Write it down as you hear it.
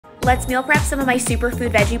Let's meal prep some of my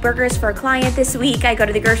superfood veggie burgers for a client this week. I go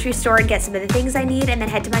to the grocery store and get some of the things I need and then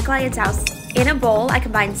head to my client's house. In a bowl, I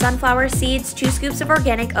combine sunflower seeds, 2 scoops of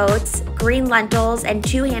organic oats, green lentils, and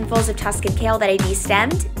 2 handfuls of Tuscan kale that I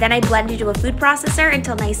de-stemmed. Then I blend into a food processor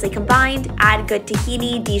until nicely combined. Add good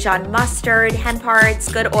tahini, Dijon mustard, hemp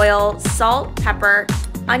hearts, good oil, salt, pepper,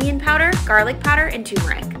 onion powder, garlic powder, and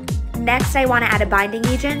turmeric. Next, I want to add a binding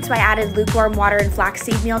agent, so I added lukewarm water and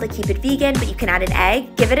flaxseed meal to keep it vegan, but you can add an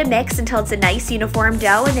egg. Give it a mix until it's a nice uniform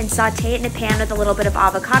dough, and then saute it in a pan with a little bit of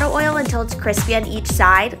avocado oil until it's crispy on each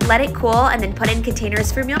side. Let it cool, and then put it in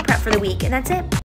containers for meal prep for the week, and that's it.